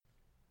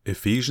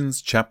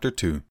Ephesians chapter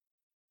 2.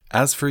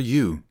 As for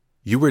you,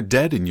 you were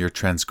dead in your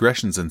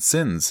transgressions and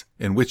sins,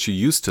 in which you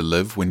used to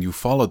live when you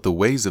followed the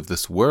ways of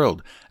this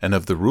world and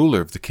of the ruler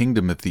of the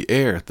kingdom of the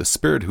air, the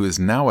Spirit who is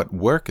now at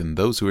work in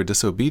those who are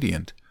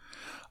disobedient.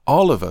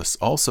 All of us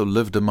also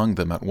lived among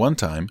them at one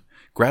time,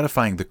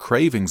 gratifying the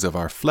cravings of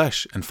our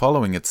flesh and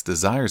following its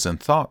desires and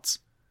thoughts.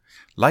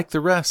 Like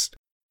the rest,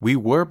 we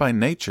were by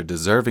nature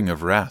deserving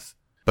of wrath,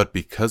 but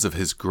because of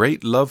His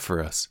great love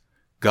for us,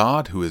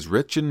 God, who is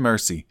rich in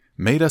mercy,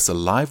 made us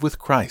alive with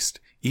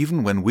Christ,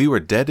 even when we were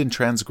dead in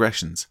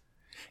transgressions.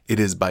 It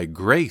is by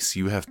grace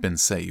you have been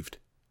saved.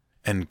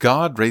 And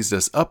God raised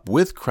us up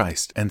with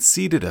Christ and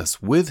seated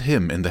us with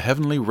Him in the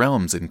heavenly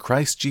realms in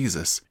Christ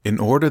Jesus, in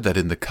order that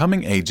in the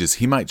coming ages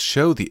He might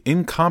show the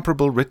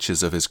incomparable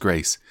riches of His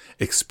grace,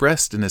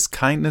 expressed in His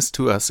kindness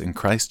to us in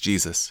Christ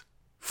Jesus.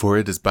 For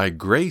it is by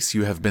grace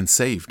you have been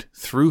saved,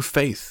 through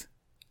faith.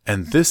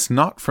 And this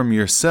not from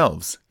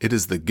yourselves, it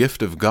is the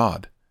gift of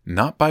God,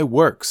 not by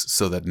works,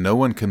 so that no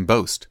one can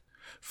boast.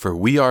 For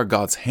we are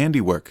God's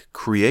handiwork,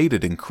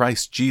 created in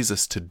Christ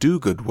Jesus to do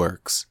good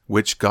works,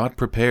 which God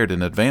prepared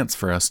in advance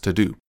for us to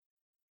do.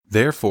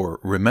 Therefore,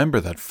 remember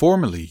that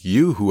formerly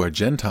you who are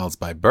Gentiles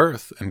by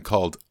birth and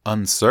called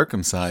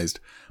uncircumcised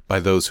by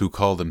those who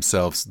call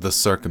themselves the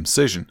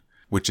circumcision,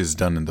 which is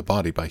done in the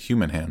body by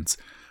human hands,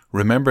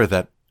 remember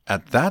that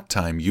at that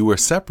time you were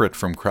separate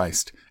from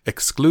Christ,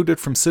 excluded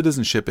from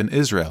citizenship in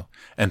Israel,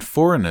 and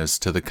foreigners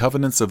to the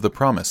covenants of the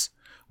promise,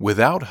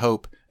 without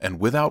hope and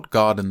without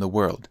God in the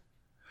world.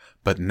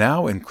 But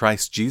now in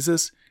Christ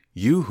Jesus,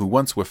 you who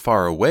once were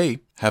far away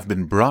have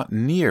been brought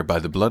near by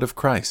the blood of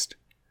Christ.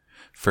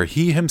 For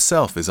He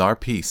Himself is our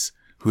peace,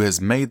 who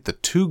has made the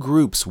two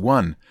groups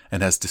one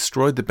and has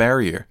destroyed the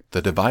barrier,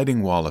 the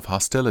dividing wall of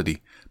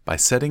hostility, by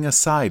setting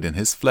aside in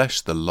His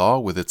flesh the law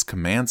with its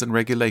commands and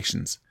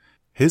regulations.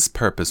 His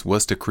purpose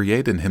was to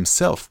create in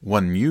Himself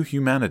one new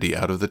humanity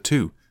out of the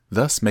two,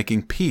 thus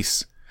making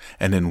peace,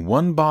 and in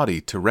one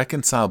body to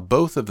reconcile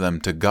both of them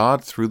to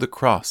God through the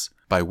cross,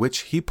 by which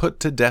He put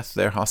to death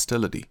their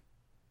hostility.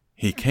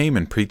 He came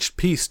and preached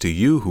peace to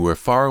you who were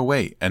far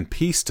away, and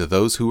peace to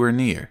those who were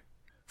near.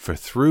 For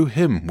through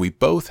Him we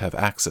both have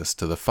access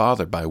to the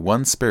Father by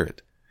one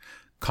Spirit.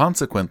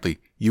 Consequently,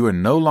 you are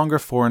no longer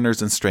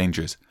foreigners and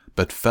strangers,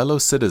 but fellow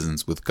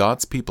citizens with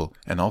God's people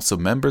and also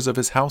members of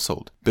His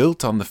household,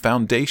 built on the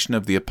foundation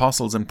of the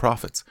apostles and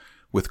prophets,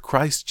 with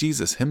Christ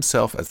Jesus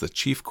Himself as the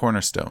chief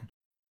cornerstone.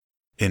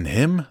 In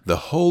Him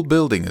the whole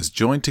building is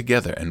joined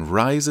together and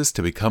rises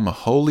to become a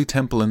holy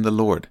temple in the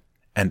Lord.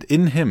 And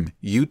in Him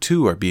you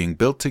too are being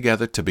built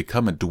together to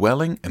become a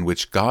dwelling in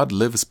which God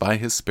lives by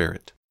His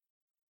Spirit.